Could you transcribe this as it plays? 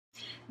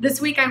This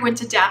week I went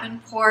to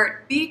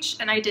Davenport Beach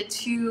and I did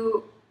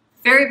two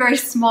very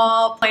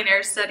small plein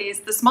air studies,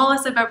 the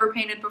smallest I've ever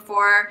painted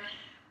before.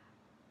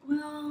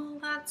 Well,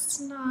 that's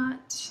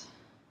not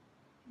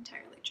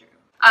entirely true.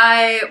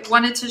 I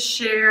wanted to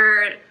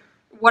share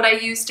what I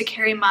use to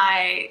carry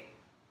my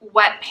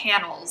wet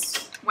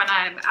panels when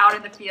I'm out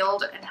in the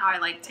field and how I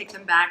like take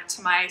them back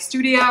to my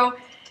studio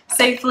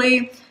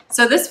safely.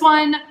 So this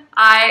one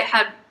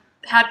I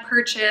had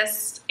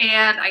purchased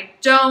and I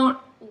don't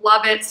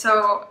love it,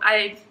 so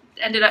I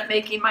ended up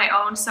making my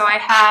own. So I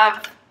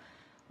have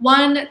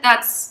one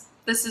this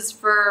is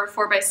for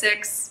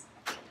 4x6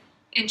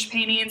 inch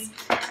paintings,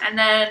 and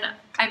then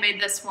I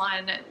made this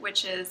one,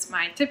 which is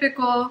my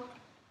typical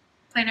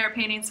plein air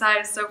painting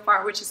size so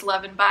far, which is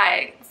 11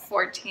 by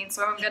 14.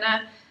 So I'm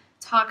gonna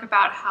talk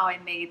about how I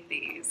made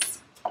these.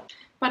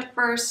 But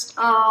first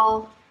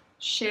I'll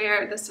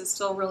share, this is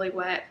still really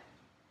wet.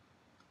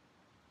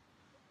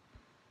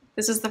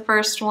 This is the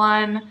first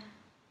one.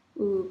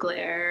 Ooh,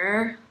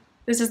 glare.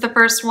 This is the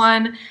first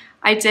one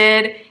I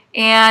did,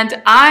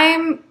 and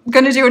I'm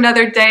gonna do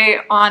another day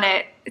on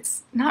it.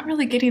 It's not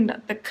really getting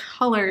the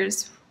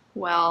colors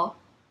well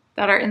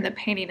that are in the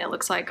painting, it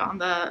looks like on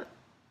the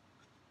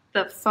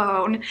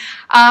phone.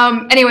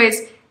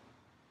 Anyways,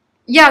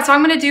 yeah, so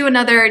I'm gonna do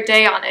another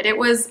day on it. It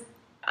was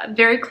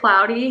very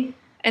cloudy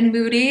and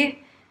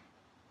moody.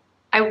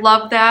 I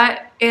love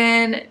that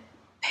in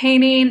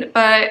painting,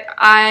 but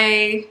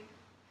I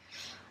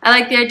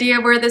like the idea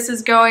of where this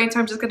is going, so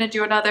I'm just gonna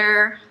do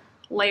another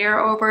layer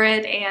over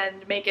it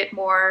and make it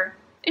more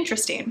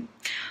interesting.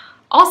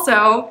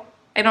 Also,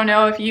 I don't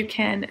know if you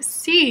can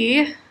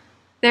see,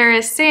 there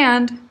is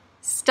sand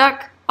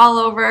stuck all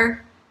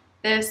over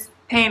this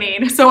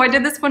painting. So I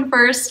did this one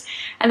first,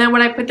 and then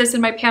when I put this in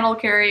my panel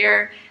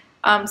carrier,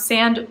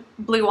 sand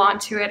blew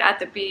onto it at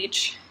the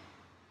beach,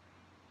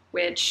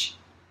 which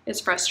is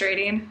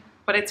frustrating,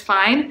 but it's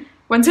fine.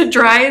 Once it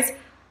dries,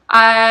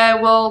 I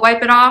will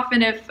wipe it off,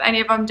 and if any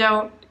of them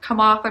don't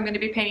come off, I'm going to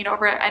be painting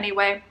over it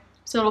anyway,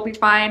 so it'll be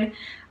fine.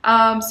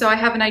 So I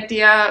have an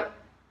idea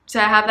to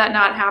have that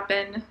not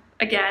happen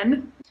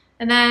again.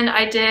 And then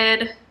I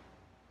did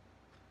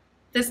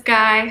this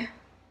guy.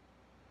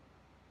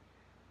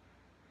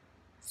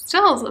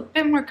 Still is a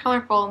bit more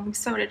colorful, and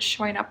so it's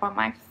showing up on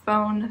my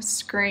phone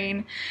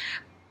screen.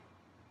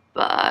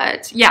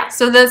 But yeah,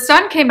 so the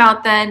sun came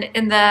out then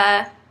in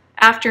the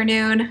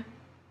afternoon,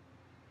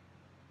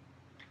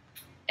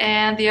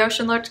 and the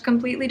ocean looked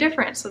completely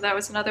different. So that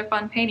was another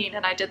fun painting,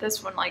 and I did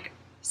this one like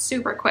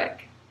super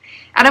quick.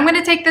 And I'm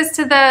gonna take this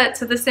to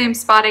the same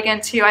spot again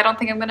too. I don't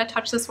think I'm gonna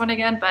touch this one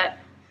again, but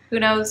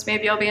who knows,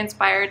 maybe I'll be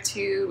inspired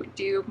to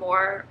do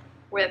more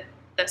with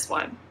this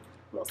one.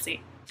 We'll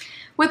see.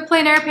 With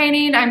plein air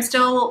painting, I'm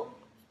still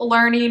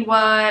learning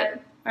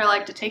what I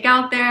like to take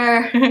out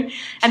there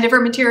and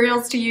different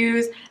materials to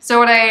use. So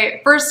when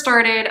I first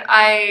started,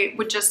 I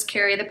would just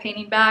carry the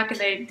painting back,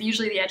 and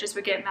usually the edges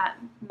would get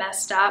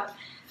messed up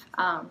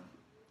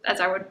as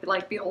I would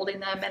like be holding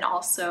them, and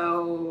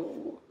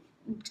also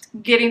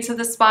getting to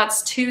the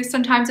spots too.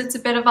 Sometimes it's a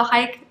bit of a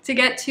hike to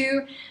get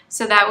to,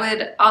 so that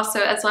would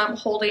also, as I'm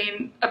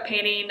holding a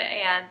painting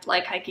and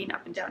like hiking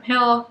up and down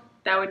hill,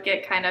 that would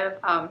get kind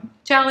of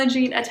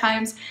challenging at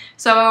times.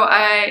 So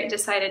I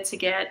decided to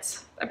get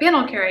a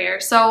panel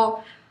carrier.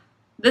 So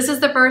this is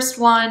the first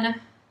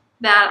one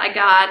that I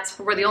got,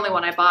 or the only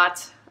one I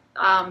bought,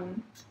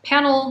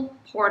 Panel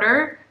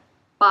Porter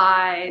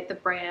by the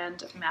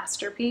brand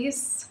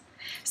Masterpiece.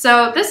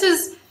 So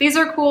these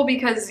are cool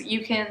because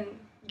you can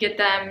get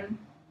them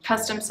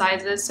custom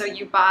sizes, so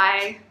you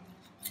buy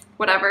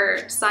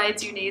whatever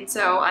size you need.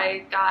 So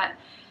I got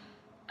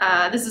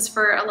this is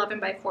for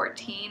 11 by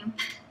 14,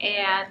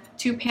 and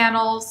 2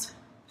 panels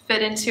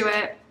fit into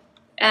it.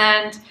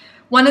 And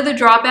one of the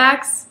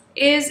drawbacks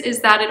is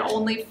that it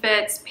only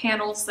fits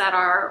panels that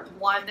are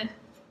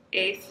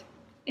 1/8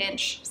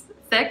 inch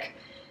thick,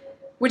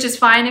 which is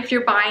fine if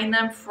you're buying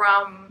them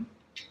from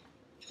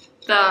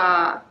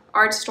the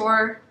art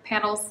store,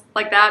 panels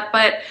like that.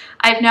 But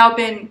I've now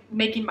been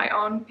making my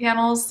own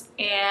panels,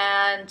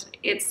 and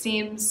it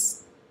seems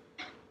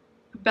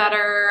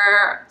better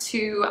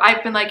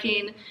I've been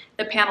liking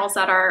the panels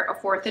that are a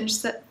 1/4 inch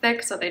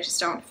thick, so they just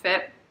don't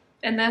fit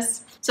in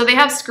this. So they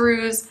have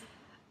screws,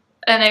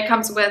 and it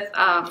comes with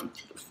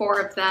 4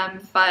 of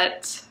them,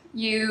 but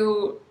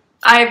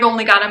I've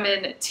only got them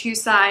in 2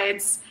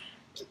 sides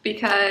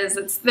because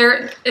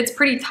it's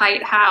pretty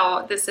tight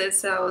how this is,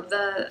 so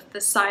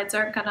the sides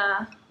aren't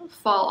gonna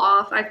fall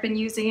off.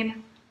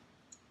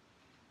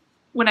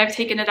 When I've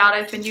taken it out,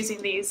 I've been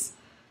using these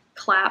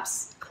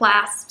clasps,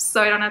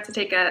 so I don't have to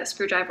take a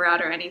screwdriver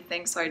out or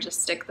anything. So I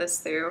just stick this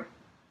through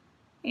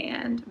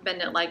and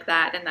bend it like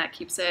that, and that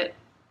keeps it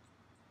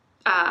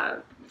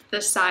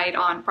the side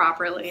on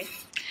properly.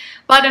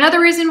 But another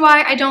reason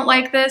why I don't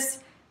like this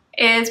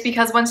is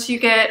because once you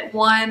get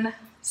one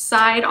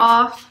side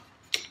off,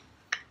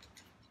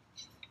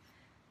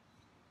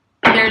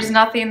 there's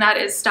nothing that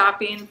is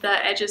stopping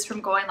the edges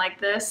from going like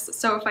this.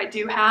 So if I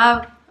do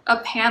have a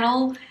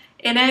panel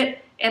in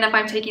it, and if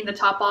I'm taking the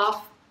top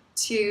off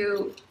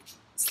to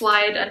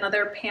slide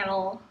another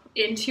panel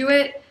into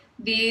it,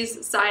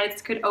 these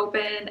sides could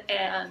open,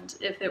 and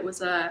if it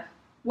was a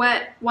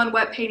one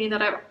wet painting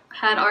that I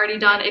had already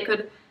done, it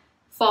could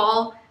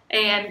fall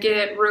and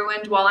get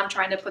ruined while I'm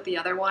trying to put the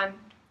other one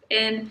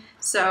in.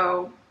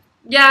 So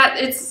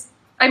yeah,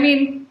 I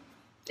mean,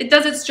 it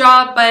does its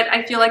job, but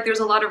I feel like there's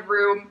a lot of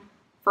room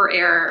for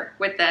error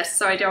with this,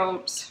 so I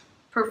don't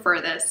prefer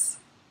this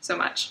so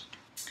much.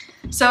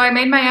 So I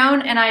made my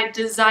own and I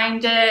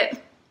designed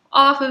it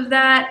off of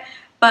that,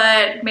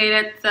 but made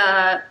it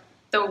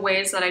the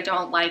ways that I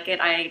don't like it,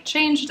 I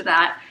changed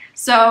that.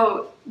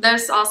 So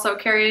this also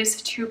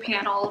carries 2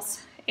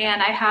 panels,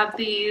 and I have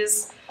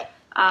these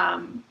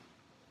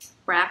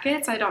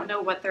brackets. I don't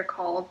know what they're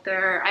called.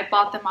 I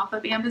bought them off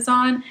of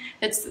Amazon.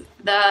 It's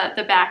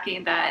the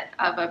backing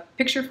of a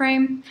picture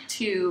frame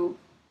to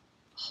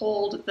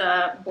hold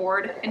the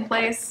board in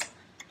place.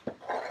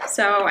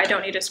 So I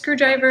don't need a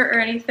screwdriver or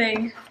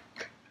anything.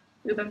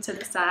 Move them to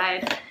the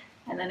side,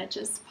 and then it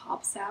just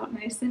pops out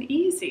nice and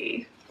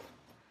easy.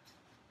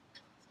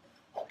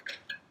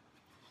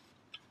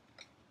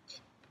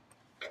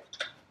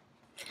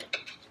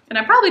 And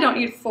I probably don't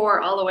need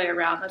 4 all the way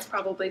around. That's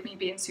probably me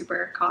being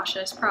super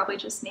cautious. Probably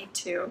just need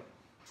 2.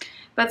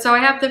 But so I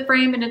have the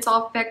frame and it's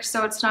all fixed,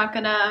 so it's not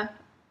gonna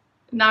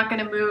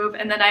move.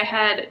 And then I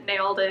had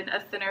nailed in a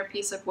thinner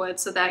piece of wood,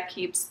 so that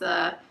keeps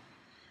the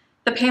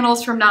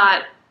panels from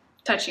not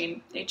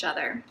touching each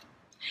other.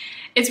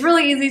 It's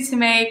really easy to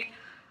make.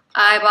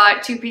 I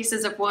bought 2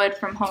 pieces of wood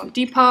from Home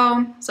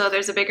Depot. So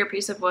there's a bigger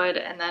piece of wood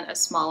and then a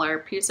smaller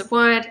piece of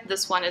wood.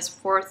 This one is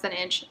 1/4 an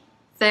inch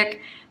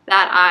thick.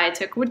 That I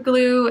took wood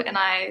glue and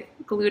I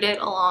glued it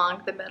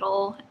along the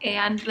middle.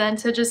 And then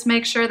to just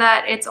make sure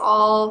that it's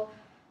all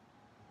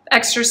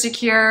extra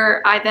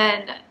secure, I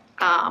then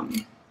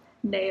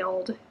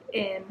nailed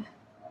in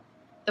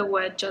the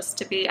wood just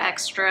to be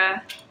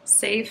extra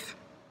safe.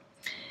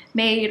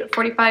 Made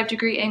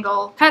 45-degree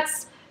angle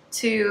cuts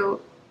to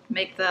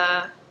make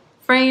the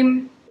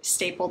frame,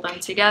 stapled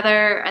them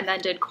together, and then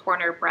did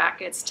corner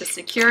brackets to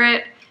secure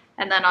it.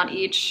 And then on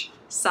each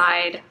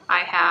side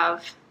I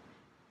have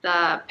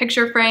the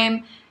picture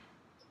frame,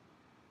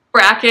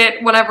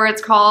 bracket, whatever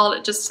it's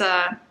called, just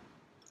to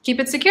keep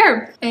it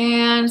secure.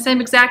 And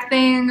same exact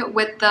thing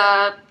with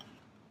the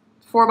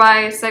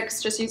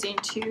 4x6, just using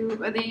 2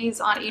 of these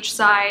on each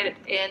side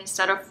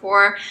instead of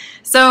 4.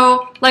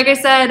 So like I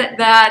said,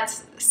 that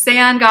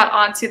sand got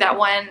onto that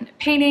one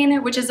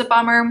painting, which is a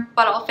bummer,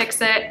 but I'll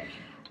fix it.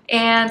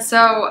 And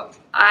so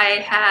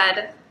I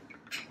had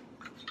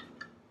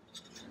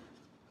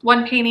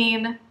one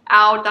painting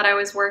out that I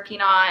was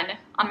working on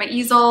my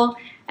easel,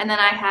 and then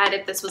I had,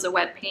 if this was a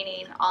wet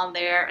painting, on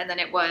there, and then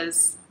it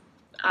was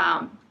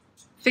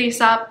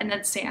face up, and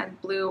then sand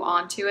blew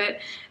onto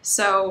it.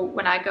 So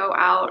when I go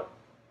out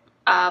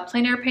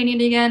plein air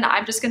painting again,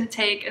 I'm just going to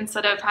take,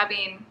 instead of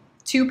having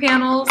 2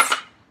 panels,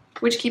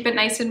 which keep it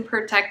nice and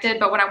protected,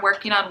 but when I'm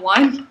working on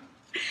one,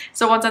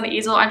 so one's on the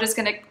easel, I'm just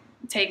going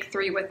to take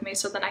 3 with me,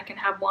 so then I can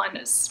have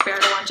one spare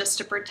one just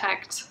to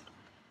protect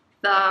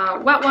the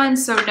wet one,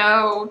 so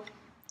no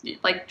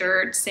like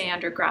dirt,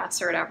 sand, or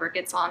grass or whatever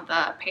gets on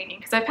the painting.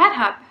 Because I've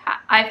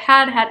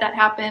had that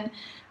happen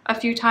a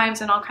few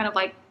times, and I'll kind of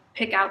like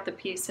pick out the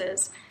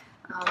pieces,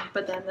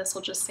 but then this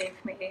will just save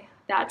me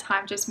that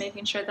time, just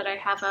making sure that I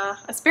have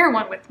a spare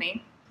one with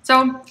me.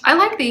 So I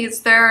like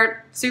these.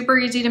 They're super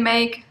easy to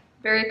make,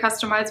 very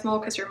customizable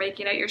because you're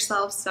making it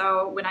yourself.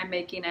 So when I'm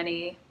making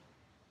any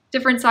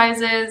different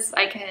sizes,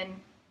 I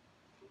can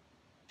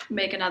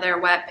make another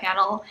wet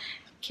panel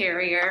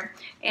carrier.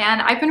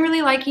 And I've been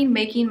really liking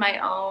making my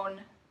own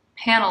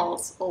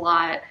panels a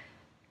lot.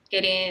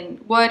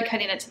 Getting wood,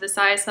 cutting it to the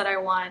size that I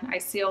want. I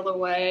seal the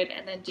wood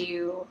and then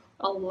do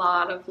a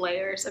lot of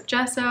layers of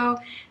gesso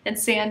and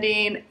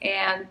sanding,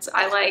 and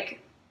I like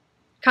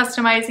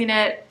customizing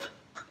it,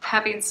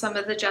 having some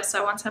of the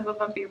gesso on some of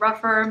them be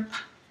rougher,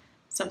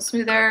 some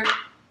smoother,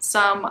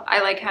 some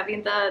I like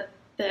having the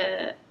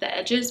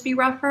edges be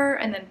rougher,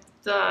 and then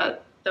the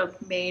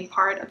main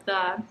part of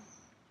the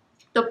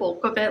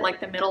bulk of it,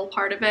 like the middle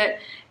part of it,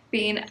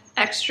 being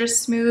extra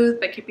smooth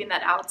but keeping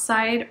that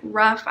outside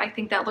rough. I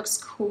think that looks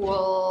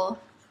cool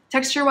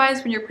texture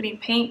wise when you're putting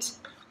paint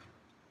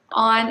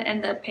on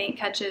and the paint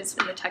catches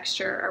in the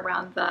texture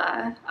around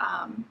the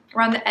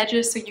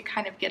edges, so you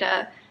kind of get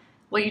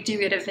you do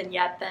get a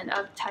vignette then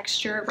of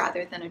texture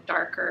rather than a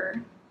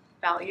darker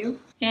value.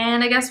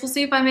 And I guess we'll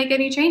see if I make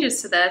any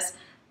changes to this.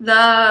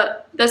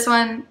 This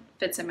one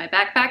fits in my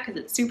backpack because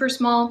it's super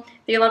small.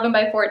 The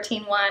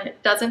 11x14 one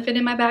doesn't fit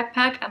in my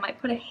backpack. I might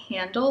put a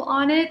handle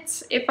on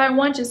it if I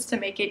want, just to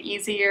make it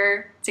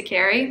easier to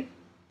carry.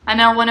 I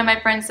know one of my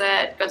friends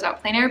that goes out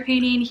plein air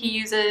painting, he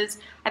uses,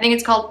 I think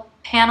it's called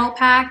Panel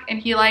Pack, and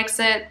he likes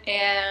it,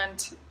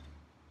 and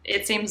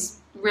it seems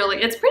really,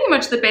 it's pretty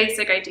much the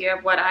basic idea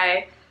of what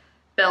I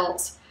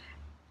built,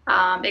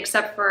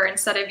 except for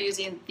instead of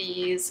using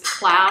these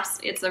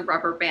clasps, it's a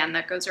rubber band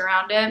that goes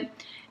around it.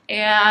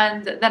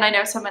 And then I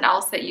know someone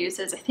else that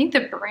uses, I think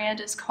the brand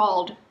is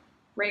called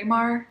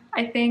Raymar,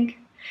 I think.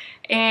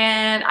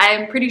 And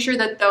I'm pretty sure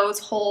that those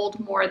hold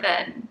more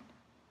than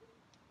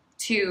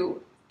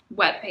 2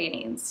 wet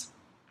paintings.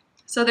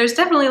 So there's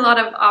definitely a lot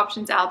of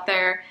options out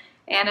there.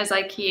 And as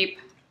I keep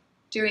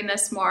doing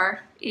this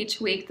more each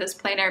week, this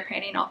plein air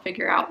painting, I'll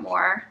figure out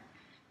more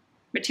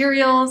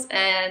materials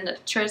and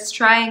just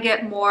try and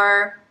get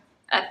more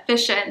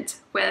efficient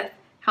with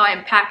how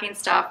I'm packing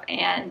stuff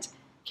and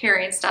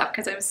carrying stuff,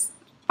 because I was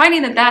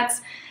finding that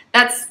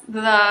that's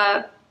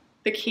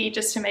the key,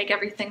 just to make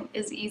everything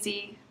as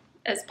easy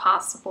as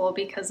possible,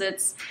 because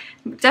it's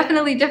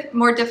definitely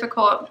more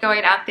difficult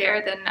going out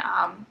there than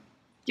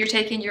you're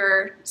taking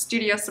your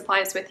studio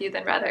supplies with you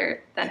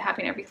rather than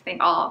having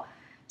everything all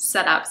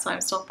set up. So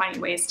I'm still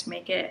finding ways to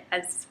make it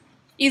as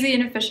easy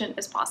and efficient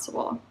as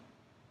possible.